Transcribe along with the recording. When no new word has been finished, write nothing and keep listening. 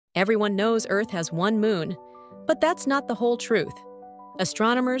Everyone knows Earth has one moon, but that's not the whole truth.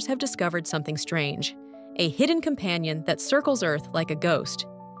 Astronomers have discovered something strange, a hidden companion that circles Earth like a ghost.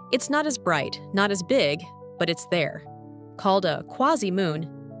 It's not as bright, not as big, but it's there. Called a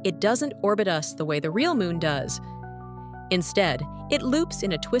quasi-moon, it doesn't orbit us the way the real moon does. Instead, it loops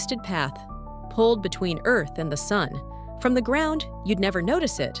in a twisted path, pulled between Earth and the sun. From the ground, you'd never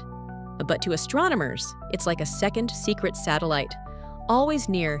notice it. But to astronomers, it's like a second secret satellite, always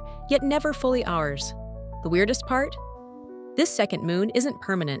near, yet never fully ours. The weirdest part? This second moon isn't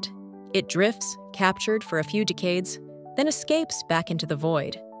permanent. It drifts, captured for a few decades, then escapes back into the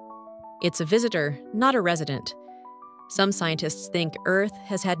void. It's a visitor, not a resident. Some scientists think Earth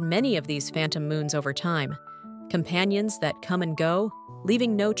has had many of these phantom moons over time, companions that come and go,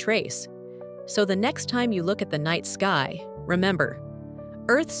 leaving no trace. So the next time you look at the night sky, remember,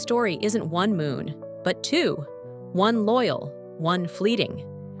 Earth's story isn't one moon, but two, one loyal, one fleeting.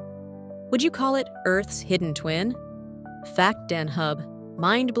 Would you call it Earth's hidden twin? FactDenHub,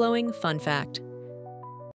 mind-blowing fun fact.